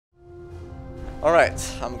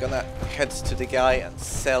Alright, I'm gonna head to the guy and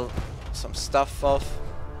sell some stuff off,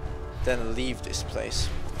 then leave this place.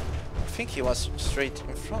 I think he was straight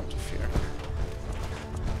in front of here.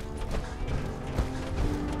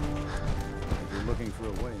 If you're looking for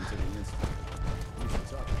a way into the Institute, you should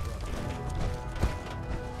talk to Brock.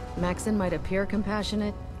 Maxon might appear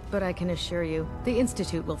compassionate, but I can assure you, the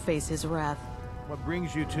Institute will face his wrath. What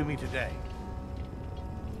brings you to me today?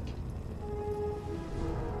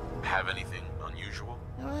 Have anything unusual?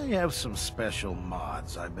 I have some special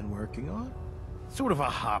mods I've been working on. Sort of a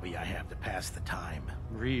hobby I have to pass the time.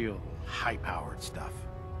 Real high-powered stuff.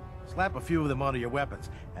 Slap a few of them onto your weapons,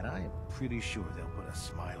 and I am pretty sure they'll put a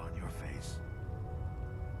smile on your face.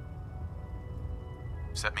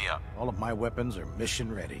 Set me up. All of my weapons are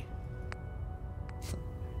mission ready.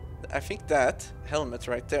 I think that helmet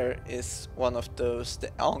right there is one of those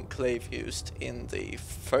the Enclave used in the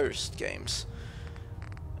first games.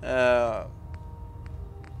 The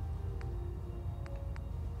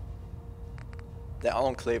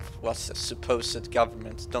Enclave was a supposed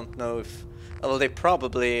government. Don't know if... Well, they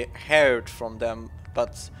probably heard from them,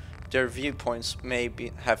 but their viewpoints may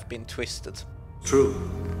have been twisted. True,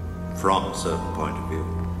 from a certain point of view.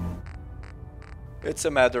 It's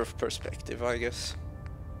a matter of perspective, I guess.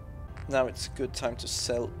 Now it's a good time to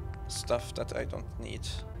sell stuff that I don't need.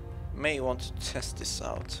 May want to test this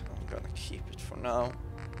out. I'm gonna keep it for now.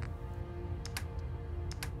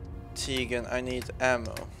 Tegan, I need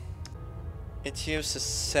ammo. It uses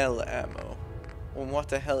cell ammo. And what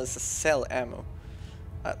the hell is a cell ammo?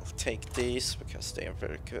 I'll take these because they are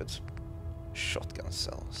very good. Shotgun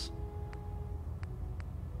cells.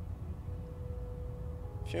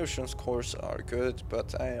 Fusion cores are good,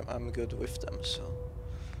 but I'm good with them, so.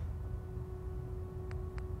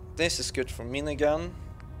 This is good for minigun,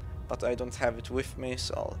 but I don't have it with me,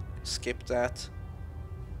 so I'll skip that.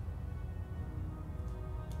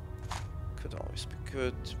 Could always be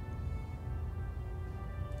good.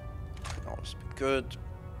 Could always be good.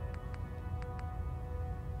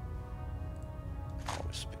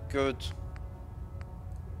 Always be good.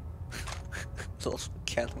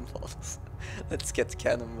 Cannonballs. Let's get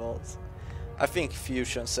cannonballs. I think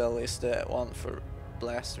fusion cell is the one for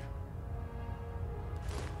blaster.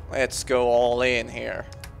 Let's go all in here.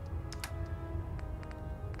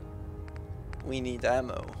 We need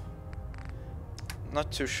ammo.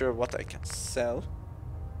 Not too sure what I can sell.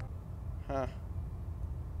 Huh.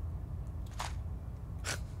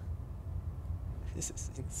 This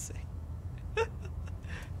is insane.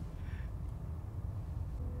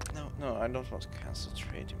 No, I don't want to cancel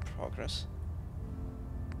trade in progress.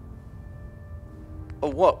 Oh,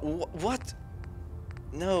 what?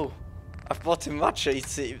 No. I've bought too much, it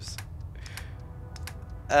seems.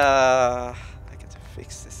 I gotta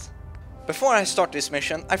fix this. Before I start this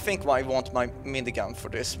mission, I think I want my minigun for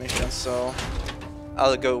this mission, so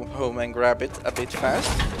I'll go home and grab it a bit fast.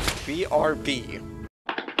 BRB.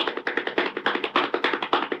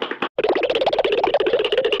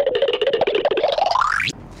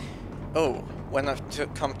 Oh, when I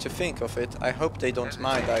come to think of it, I hope they don't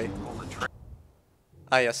mind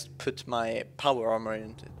I just put my power armor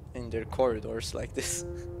in their corridors like this.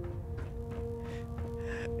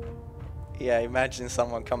 Yeah, imagine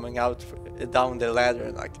someone coming out down the ladder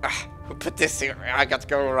and like, who put this here? I got to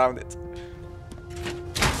go around it.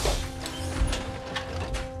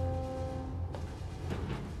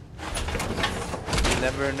 You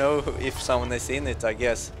never know if someone is in it, I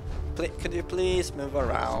guess. Could you please move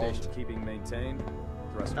around? Station keeping maintained.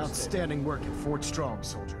 Thrusters Outstanding work at Fort Strong,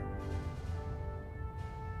 soldier.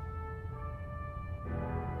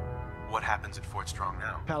 What happens at Fort Strong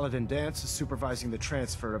now? Paladin Danse is supervising the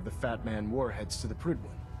transfer of the Fat Man warheads to the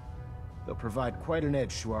Prydwen. They'll provide quite an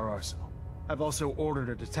edge to our arsenal. I've also ordered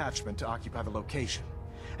a detachment to occupy the location,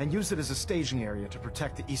 and use it as a staging area to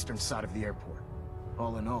protect the eastern side of the airport.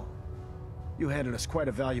 All in all, you handed us quite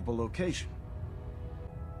a valuable location.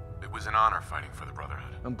 It was an honor fighting for the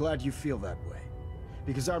Brotherhood. I'm glad you feel that way,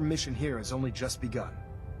 because our mission here has only just begun.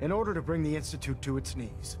 In order to bring the Institute to its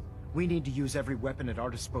knees, we need to use every weapon at our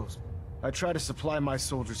disposal. I try to supply my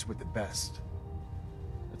soldiers with the best.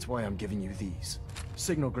 That's why I'm giving you these.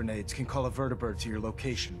 Signal grenades can call a vertibird to your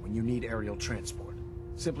location when you need aerial transport.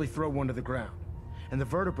 Simply throw one to the ground, and the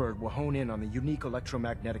vertibird will hone in on the unique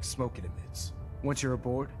electromagnetic smoke it emits. Once you're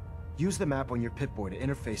aboard, use the map on your Pip-Boy to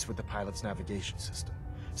interface with the pilot's navigation system,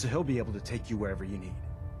 so he'll be able to take you wherever you need.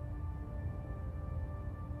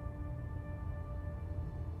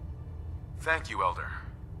 Thank you, Elder.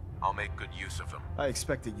 I'll make good use of them. I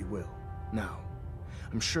expect that you will. Now,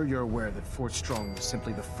 I'm sure you're aware that Fort Strong was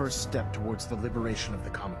simply the first step towards the liberation of the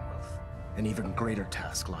Commonwealth. An even greater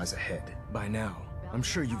task lies ahead. By now, I'm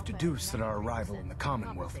sure you've deduced that our arrival in the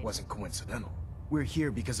Commonwealth wasn't coincidental. We're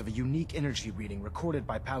here because of a unique energy reading recorded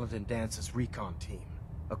by Paladin Dance's recon team.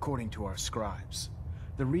 According to our scribes,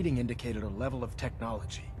 the reading indicated a level of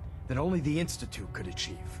technology that only the Institute could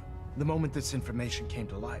achieve. The moment this information came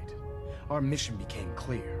to light, our mission became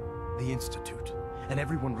clear. The Institute, and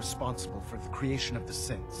everyone responsible for the creation of the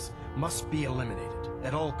synths, must be eliminated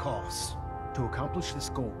at all costs. To accomplish this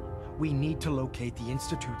goal, we need to locate the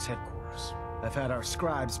Institute's headquarters. I've had our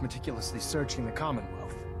scribes meticulously searching the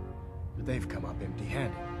Commonwealth, but they've come up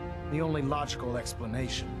empty-handed. The only logical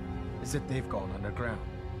explanation is that they've gone underground.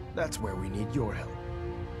 That's where we need your help.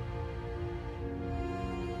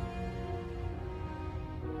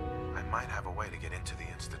 I might have a way to get into the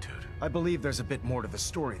Institute. I believe there's a bit more to the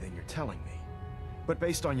story than you're telling me. But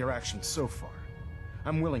based on your actions so far,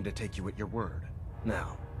 I'm willing to take you at your word.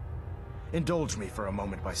 Now, indulge me for a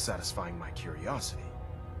moment by satisfying my curiosity.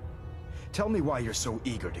 Tell me why you're so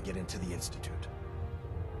eager to get into the Institute.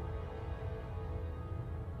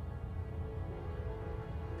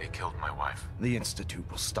 They killed my wife. The Institute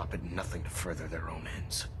will stop at nothing to further their own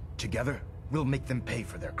ends. Together, we'll make them pay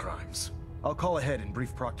for their crimes. I'll call ahead and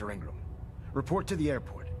brief Proctor Ingram. Report to the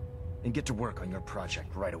airport, and get to work on your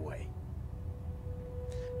project right away.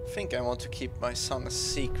 I think I want to keep my son a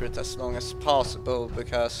secret as long as possible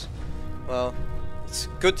because, well, it's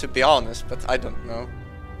good to be honest, but I don't know.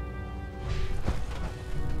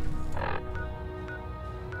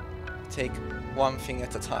 Take one thing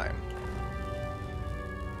at a time.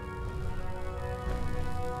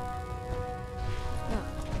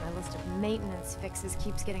 My list of maintenance fixes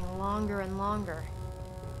keeps getting longer and longer.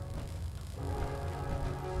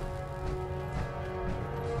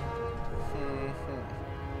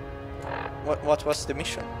 What was the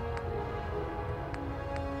mission?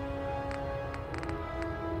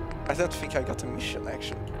 I don't think I got a mission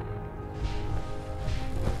actually.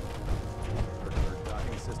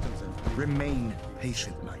 Remain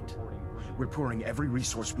patient, Knight. We're pouring every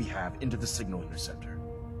resource we have into the signal interceptor.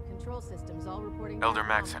 Control systems all reporting. Elder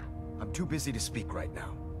Maxon. I'm too busy to speak right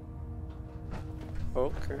now.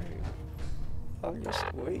 Okay. I'll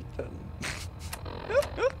just wait then.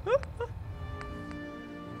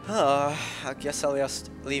 I guess I'll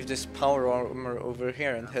just leave this power armor over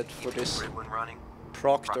here and head for this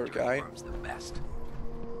Proctor guy. The best.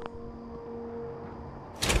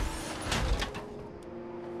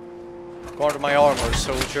 Guard my armor,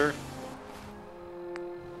 soldier.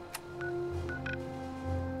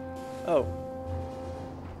 Oh.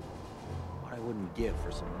 What I wouldn't give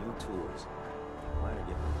for some new tools. Mine are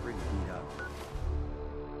getting pretty beat up.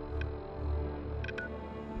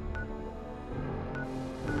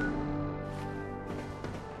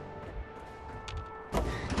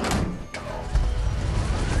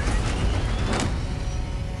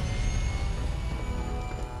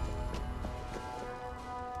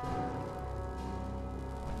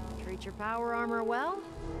 Treat your power armor well,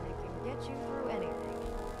 and it can get you through anything.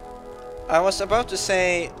 I was about to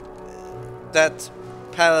say that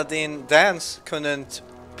Paladin Dance couldn't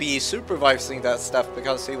be supervising that stuff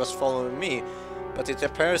because he was following me, but it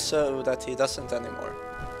appears so that he doesn't anymore.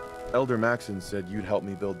 Elder Maxon said you'd help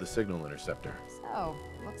me build the signal interceptor. So,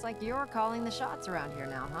 looks like you're calling the shots around here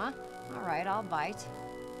now, huh? Alright, I'll bite.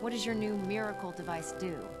 What does your new miracle device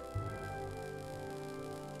do?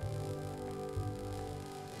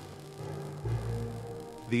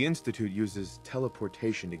 The Institute uses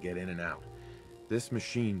teleportation to get in and out. This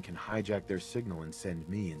machine can hijack their signal and send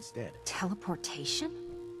me instead. Teleportation?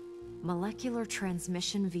 Molecular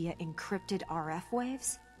transmission via encrypted RF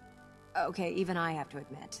waves? Okay, even I have to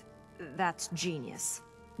admit, that's genius.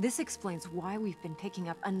 This explains why we've been picking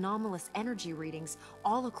up anomalous energy readings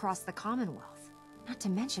all across the Commonwealth. Not to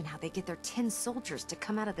mention how they get their tin soldiers to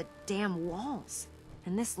come out of the damn walls.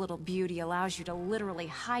 And this little beauty allows you to literally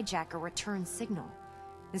hijack a return signal.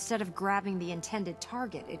 Instead of grabbing the intended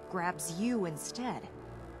target, it grabs you instead.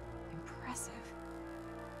 Impressive.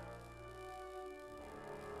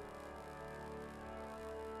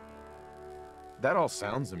 That all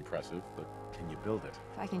sounds impressive, but can you build it?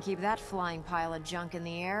 If I can keep that flying pile of junk in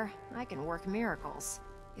the air, I can work miracles.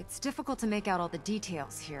 It's difficult to make out all the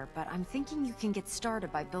details here, but I'm thinking you can get started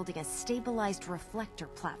by building a stabilized reflector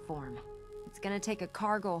platform. It's gonna take a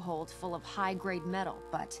cargo hold full of high-grade metal,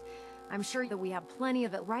 but I'm sure that we have plenty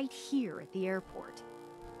of it right here at the airport.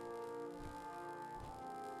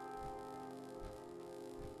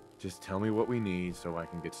 Just tell me what we need so I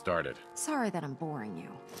can get started. Sorry that I'm boring you.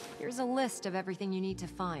 Here's a list of everything you need to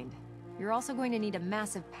find. You're also going to need a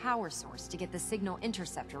massive power source to get the signal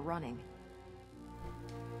interceptor running.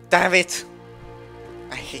 Damn it!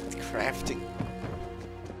 I hate crafting.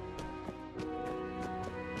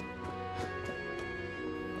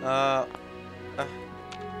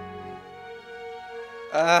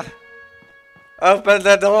 Open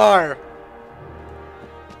the door!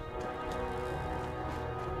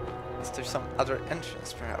 Is there some other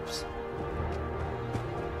entrance, perhaps?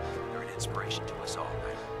 You're an inspiration to us all,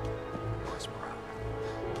 Ryder. Yours proud.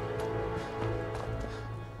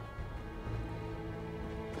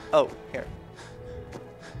 Oh, here.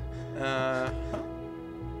 I'm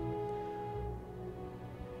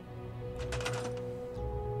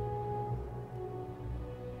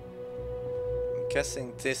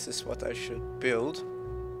guessing this is what I should build.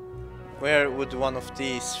 Where would one of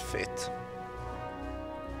these fit?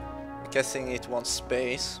 I'm guessing it wants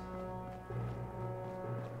space.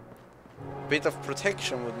 A bit of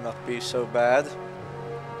protection would not be so bad.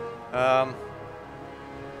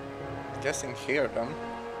 Guessing here then.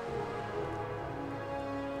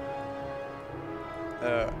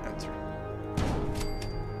 Enter.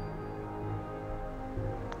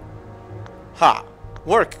 Ha!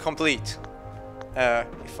 Work complete!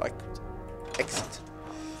 If I could exit.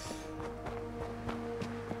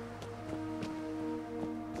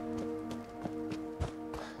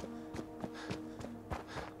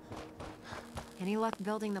 Any luck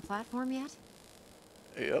building the platform yet?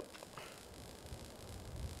 Yep.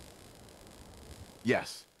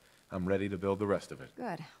 Yes. I'm ready to build the rest of it.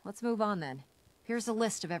 Good. Let's move on then. Here's a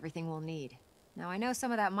list of everything we'll need. Now, I know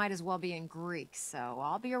some of that might as well be in Greek, so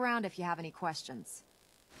I'll be around if you have any questions.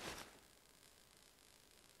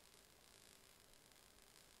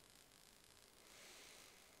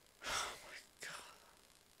 Oh my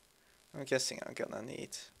god. I'm guessing I'm gonna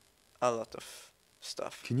need a lot of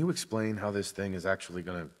stuff. Can you explain how this thing is actually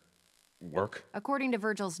gonna work? According to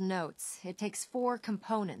Virgil's notes, it takes 4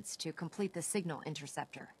 components to complete the signal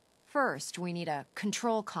interceptor. First, we need a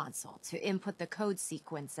control console to input the code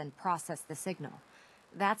sequence and process the signal.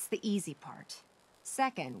 That's the easy part.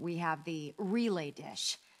 Second, we have the relay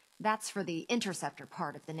dish. That's for the interceptor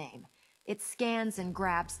part of the name. It scans and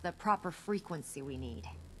grabs the proper frequency we need.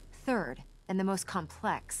 Third, and the most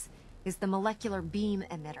complex, is the molecular beam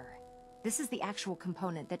emitter. This is the actual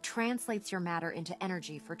component that translates your matter into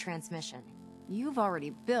energy for transmission. You've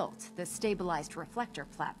already built the stabilized reflector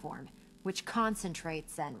platform, which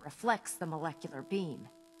concentrates and reflects the molecular beam.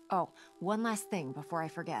 Oh, one last thing before I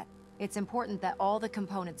forget. It's important that all the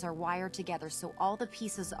components are wired together so all the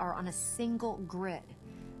pieces are on a single grid.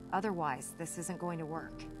 Otherwise, this isn't going to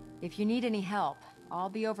work. If you need any help, I'll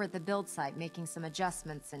be over at the build site making some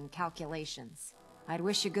adjustments and calculations. I'd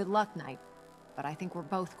wish you good luck, Knight, but I think we're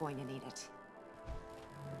both going to need it.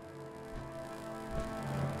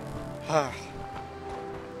 Hell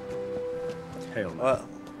no. Well,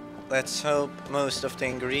 let's hope most of the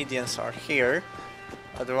ingredients are here.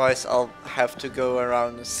 Otherwise, I'll have to go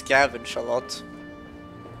around and scavenge a lot.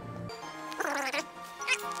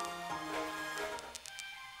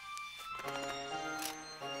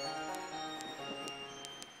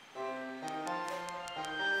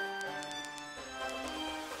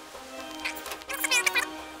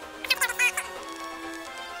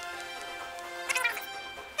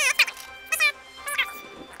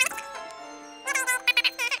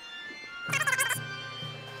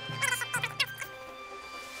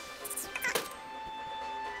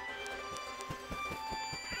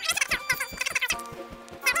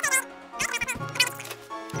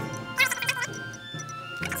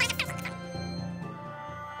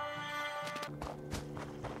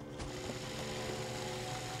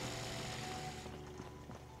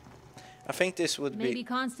 I think this would Maybe be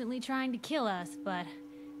constantly trying to kill us, but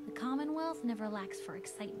the Commonwealth never lacks for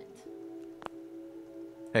excitement.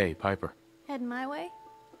 Hey, Piper. Heading my way?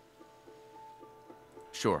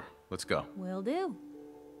 Sure, let's go. Will do.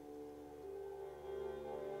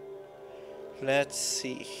 Let's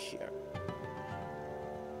see here.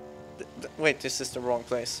 Wait, this is the wrong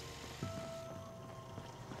place.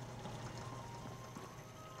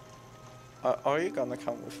 Are you gonna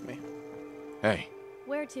come with me? Hey.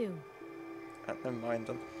 Where to? Never mind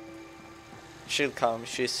then. She'll come,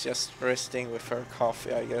 she's just resting with her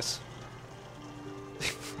coffee, I guess.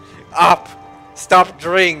 Up! Stop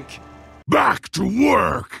drink! Back to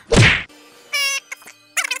work!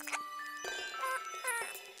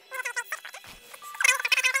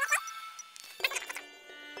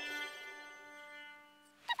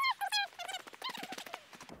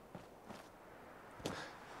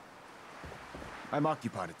 I'm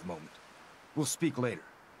occupied at the moment. We'll speak later.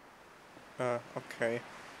 Okay.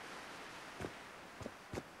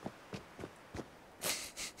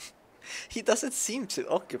 he doesn't seem too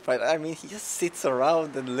occupied. I mean, he just sits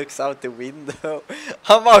around and looks out the window.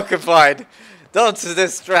 I'm occupied! Don't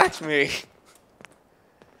distract me!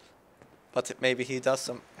 But maybe he does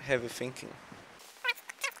some heavy thinking.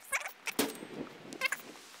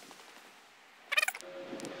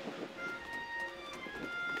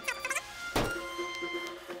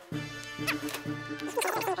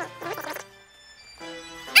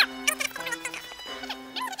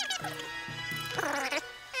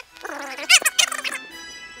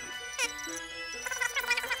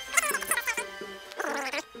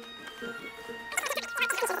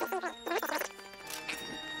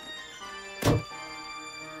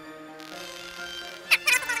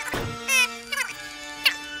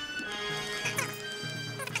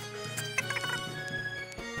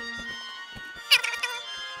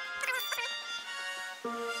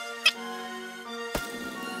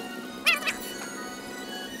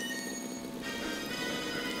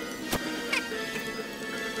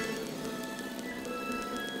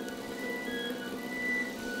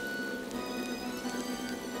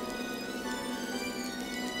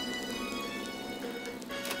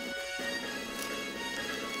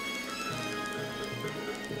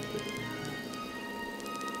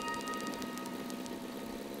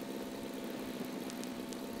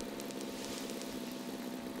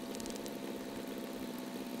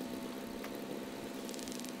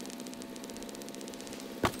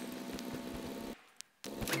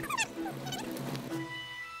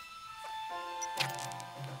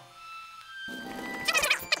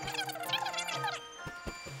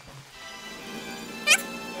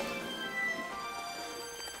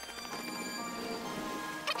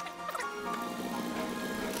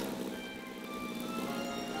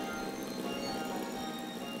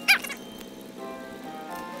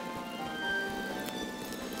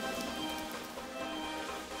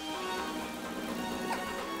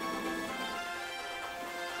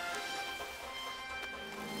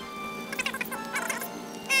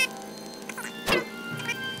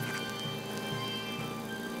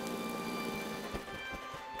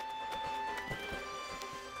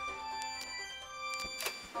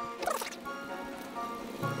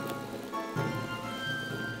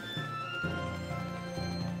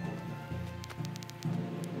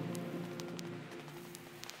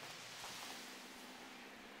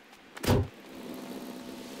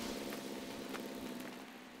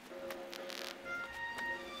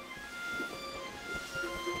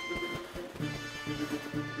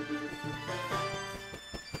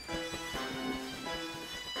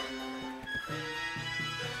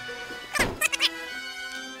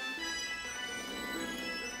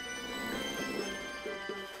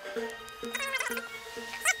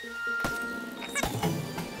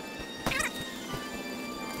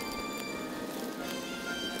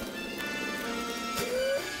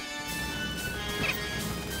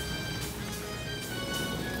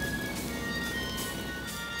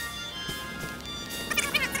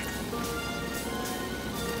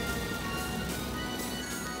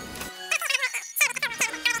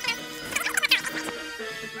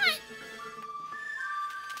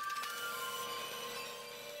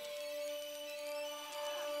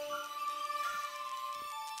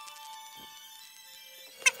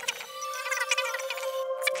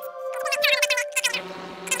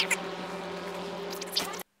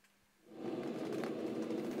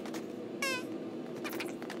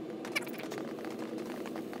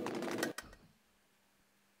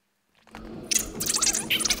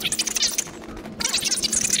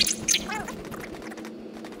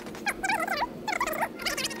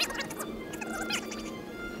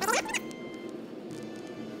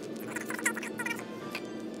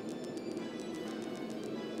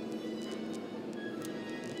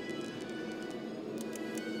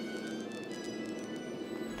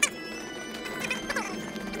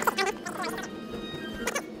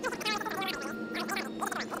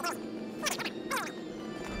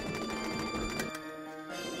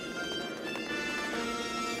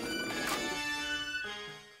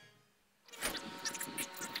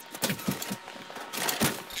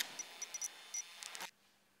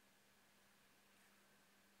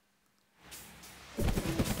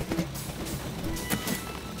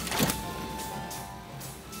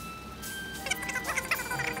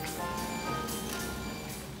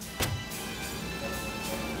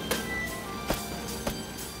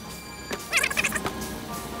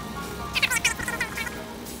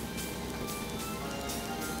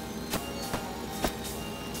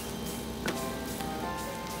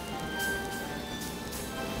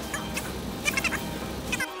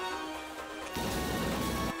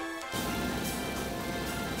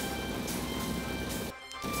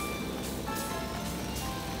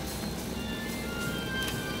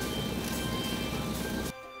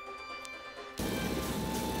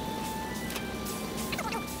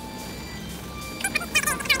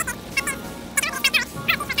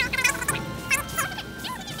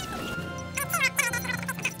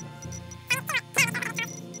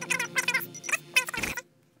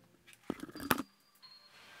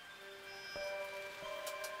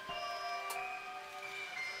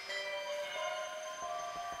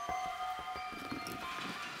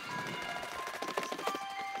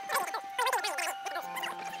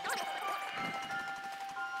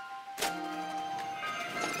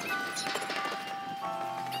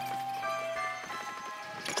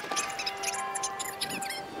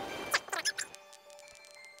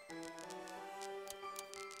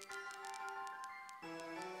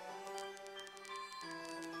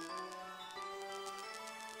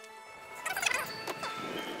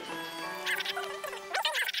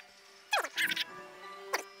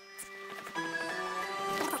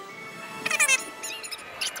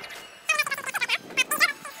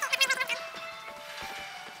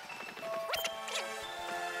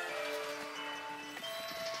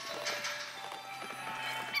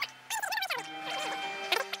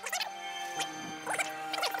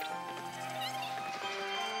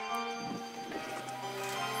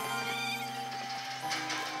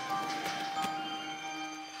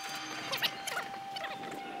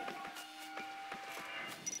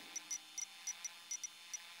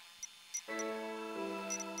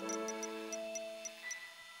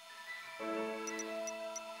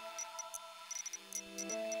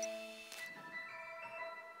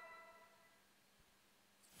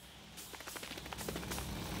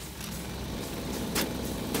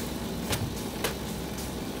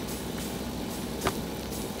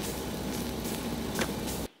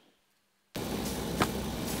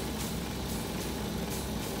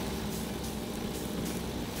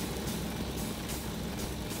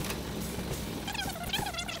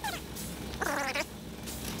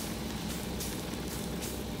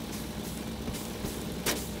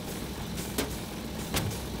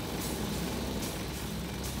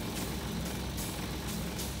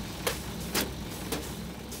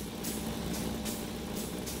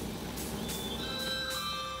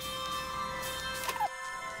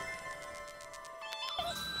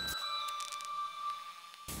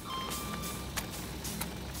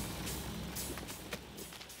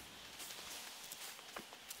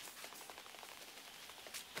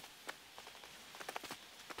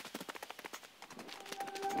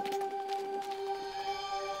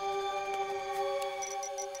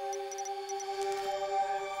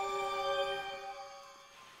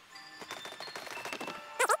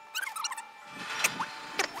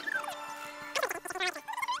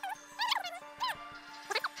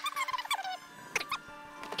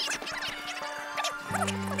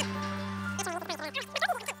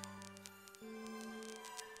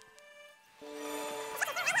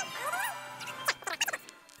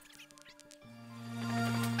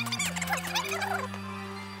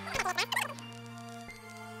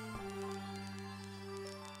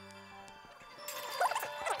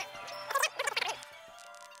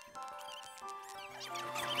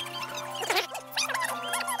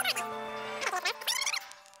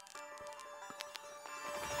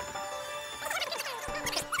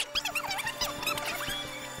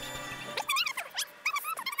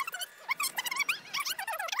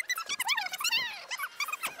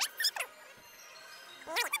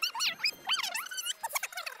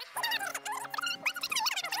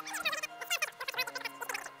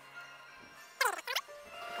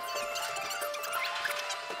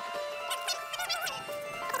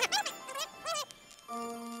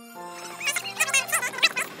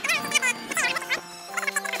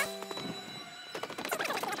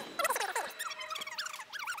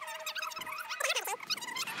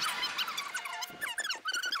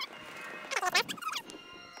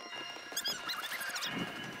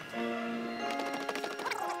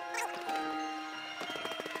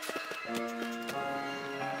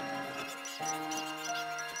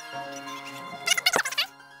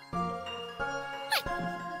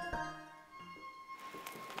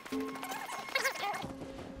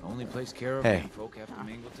 Only place caravan Hey. folk have to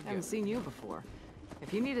mingle together. Haven't seen you before.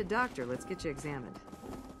 If you need a doctor, let's get you examined.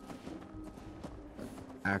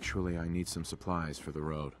 Actually, I need some supplies for the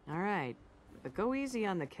road. All right, but go easy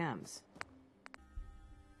on the chems.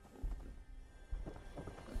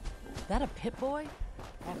 That a Pip-Boy?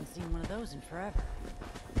 Haven't seen one of those in forever.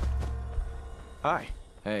 Hi.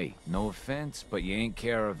 Hey, no offense, but you ain't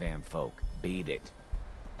caravan folk. Beat it.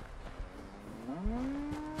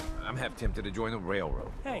 I'm half tempted to join the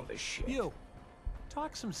railroad. Hey, All this shit. you.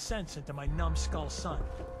 Talk some sense into my numbskull son.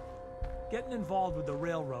 Getting involved with the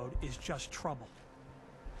railroad is just trouble.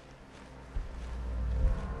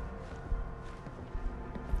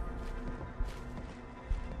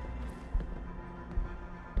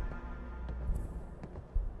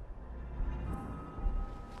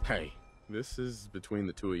 Hey, this is between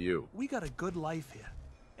the two of you. We got a good life here,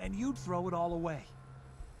 and you'd throw it all away.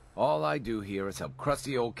 All I do here is help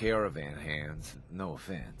crusty old caravan hands, no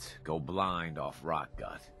offense, go blind off rot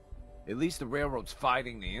gut. At least the railroad's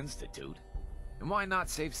fighting the Institute. And why not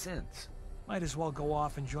save sins? Might as well go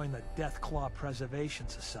off and join the Deathclaw Preservation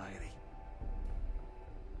Society.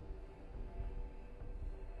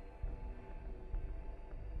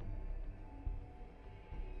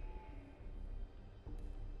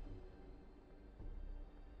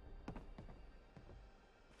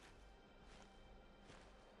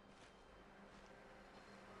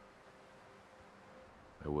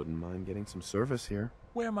 I wouldn't mind getting some service here.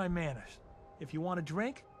 Where are my manners? If you want a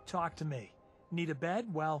drink, talk to me. Need a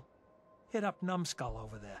bed? Well, hit up Numbskull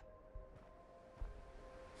over there.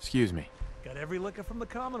 Excuse me. Got every liquor from the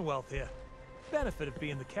Commonwealth here. Benefit of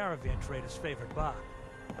being the caravan trader's favorite bar.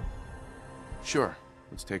 Sure.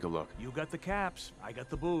 Let's take a look. You got the caps, I got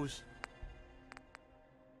the booze.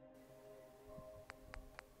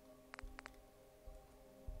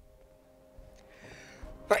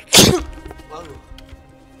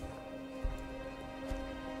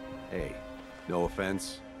 Hey, no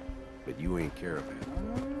offense, but you ain't caravan.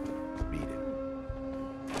 Beat it.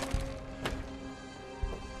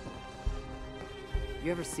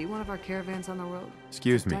 You ever see one of our caravans on the road?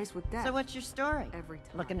 Excuse me. Dice with death. So what's your story? Every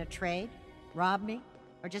time. Looking to trade? Rob me?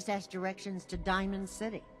 Or just ask directions to Diamond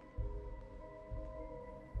City?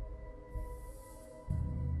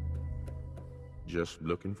 Just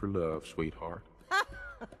looking for love, sweetheart.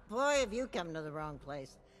 Boy, have you come to the wrong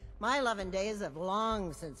place. My loving days have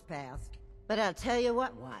long since passed. But I'll tell you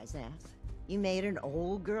what, wise ass. You made an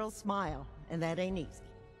old girl smile, and that ain't easy.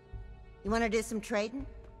 You want to do some trading?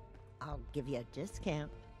 I'll give you a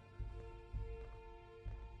discount.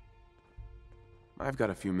 I've got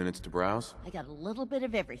a few minutes to browse. I got a little bit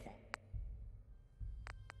of everything.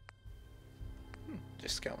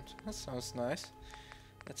 Discount. That sounds nice.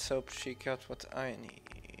 Let's hope she got what I need.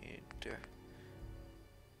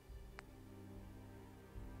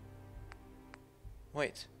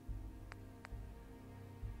 Wait.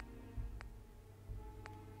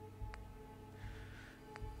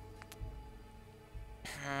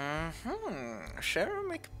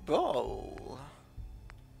 Ceramic bowl.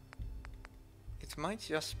 It might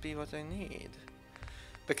just be what I need.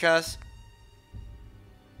 Because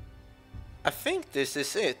I think this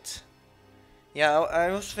is it. Yeah,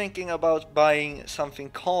 I was thinking about buying something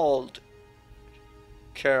called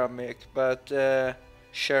ceramic, but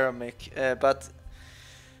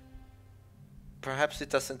perhaps it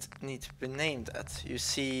doesn't need to be named that. You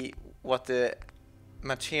see what the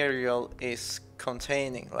material is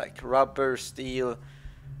containing, like rubber, steel,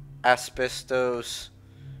 asbestos,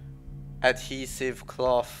 adhesive,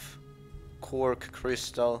 cloth, cork,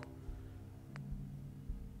 crystal.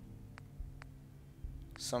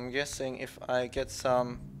 So I'm guessing if I get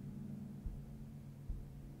some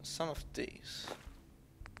of these,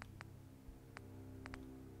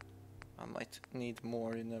 I might need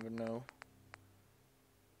more, you never know.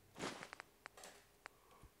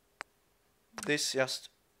 This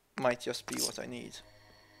might just be what I need.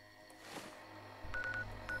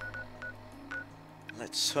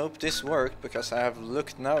 Let's hope this worked, because I have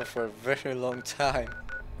looked now for a very long time.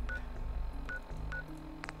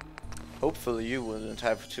 Hopefully you wouldn't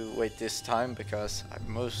have to wait this time, because I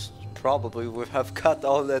most probably would have cut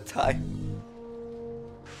all that time.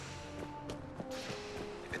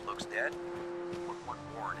 If it looks dead, put one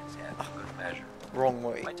more in its head for good measure. Wrong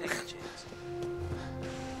way. Might take a chance.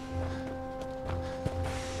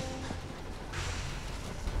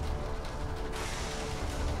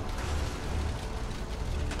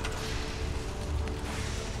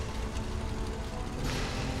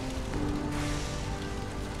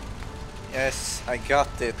 Yes, I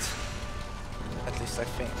got it. At least I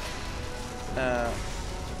think.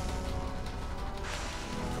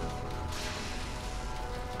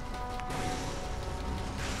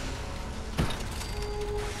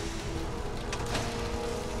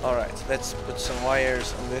 Alright, let's put some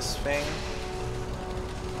wires on this thing.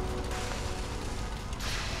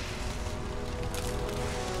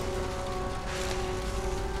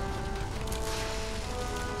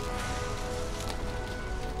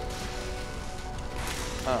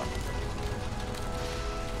 Oh.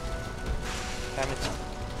 Damn it.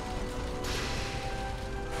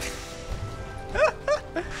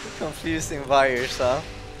 Confusing wires, huh?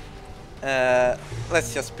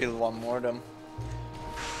 Let's just build one more of them.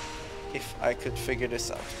 If I could figure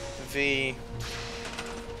this out. V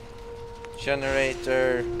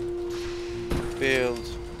generator build.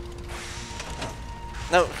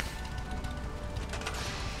 No.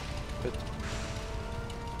 Put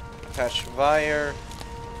attach wire.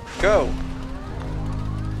 Go.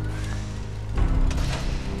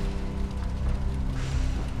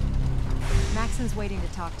 Maxon's waiting to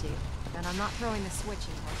talk to you, and I'm not throwing the switch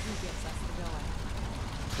until he gets us the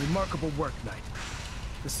go-ahead. Remarkable work, Knight.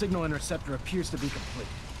 The signal interceptor appears to be complete.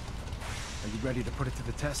 Are you ready to put it to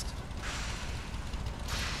the test?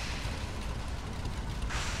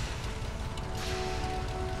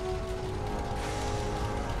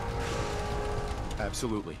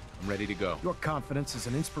 Absolutely. I'm ready to go. Your confidence is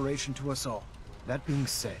an inspiration to us all. That being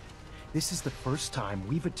said, this is the first time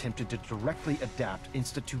we've attempted to directly adapt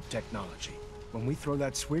Institute technology. When we throw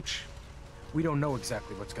that switch, we don't know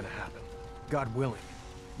exactly what's gonna happen. God willing,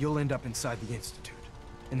 you'll end up inside the Institute,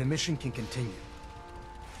 and the mission can continue.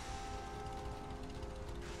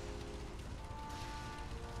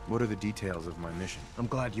 What are the details of my mission? I'm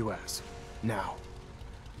glad you asked. Now,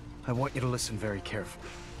 I want you to listen very carefully.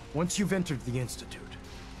 Once you've entered the Institute,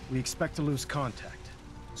 we expect to lose contact,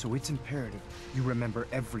 so it's imperative you remember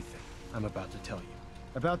everything I'm about to tell you.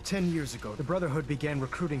 About 10 years ago, the Brotherhood began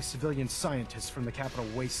recruiting civilian scientists from the Capital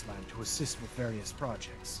Wasteland to assist with various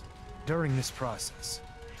projects. During this process,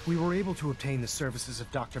 we were able to obtain the services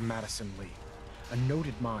of Dr. Madison Li, a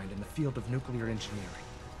noted mind in the field of nuclear engineering.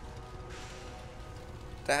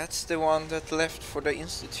 That's the one that left for the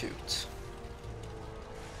Institute.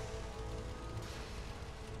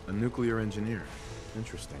 A nuclear engineer.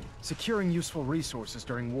 Interesting. Securing useful resources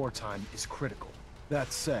during wartime is critical.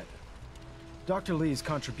 That said, Dr. Li's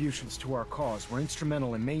contributions to our cause were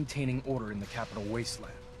instrumental in maintaining order in the Capital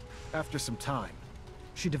Wasteland. After some time,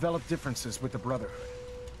 she developed differences with the Brotherhood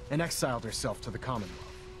and exiled herself to the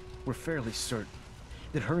Commonwealth. We're fairly certain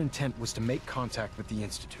that her intent was to make contact with the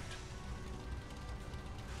Institute.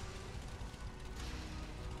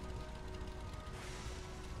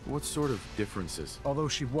 What sort of differences? Although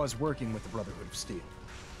she was working with the Brotherhood of Steel,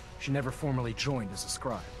 she never formally joined as a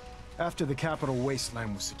scribe. After the Capital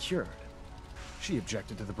Wasteland was secured, she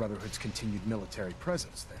objected to the Brotherhood's continued military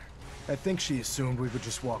presence there. I think she assumed we would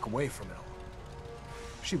just walk away from it all.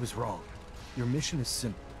 She was wrong. Your mission is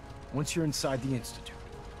simple. Once you're inside the Institute,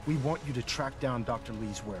 we want you to track down Dr.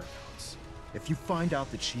 Li's whereabouts. If you find out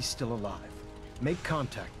that she's still alive, make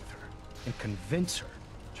contact with her and convince her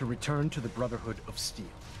to return to the Brotherhood of Steel.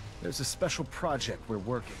 There's a special project we're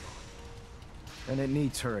working on, and it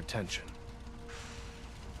needs her attention.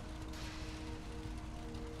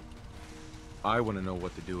 I want to know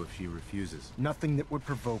what to do if she refuses. Nothing that would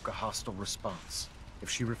provoke a hostile response. If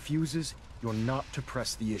she refuses, you're not to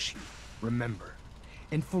press the issue. Remember,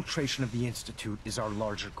 infiltration of the Institute is our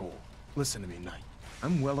larger goal. Listen to me, Knight.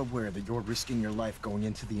 I'm well aware that you're risking your life going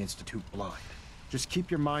into the Institute blind. Just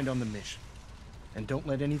keep your mind on the mission. And don't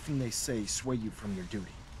let anything they say sway you from your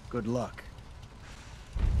duty. Good luck.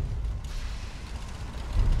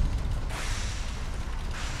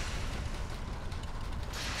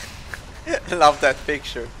 Love that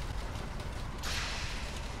picture.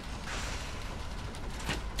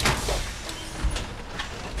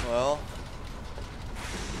 Well.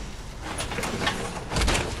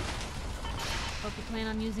 Hope you plan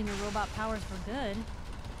on using your robot powers for good.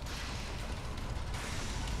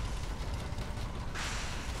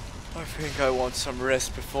 I think I want some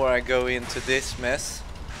rest before I go into this mess.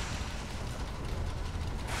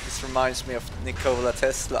 This reminds me of Nikola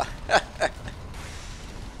Tesla.